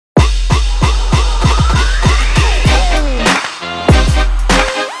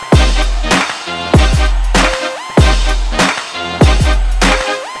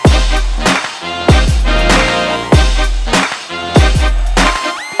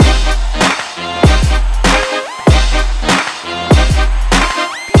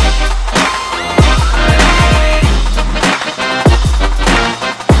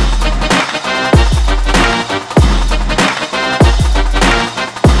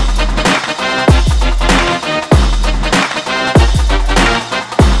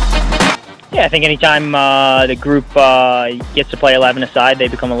Yeah, I think anytime the group gets to play 11 aside, they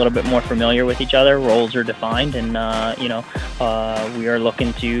become a little bit more familiar with each other. Roles are defined, and we are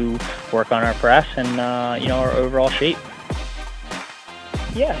looking to work on our press and our overall shape.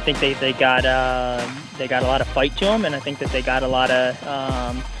 Yeah, I think they got a lot of fight to them, and I think that they got a lot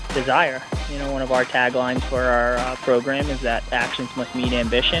of desire. One of our taglines for our program is that actions must meet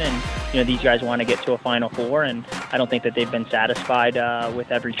ambition, and these guys want to get to a Final Four, and I don't think that they've been satisfied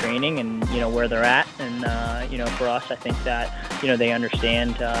with every training and where they're at, and for us, I think that they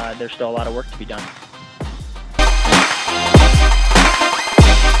understand there's still a lot of work to be done.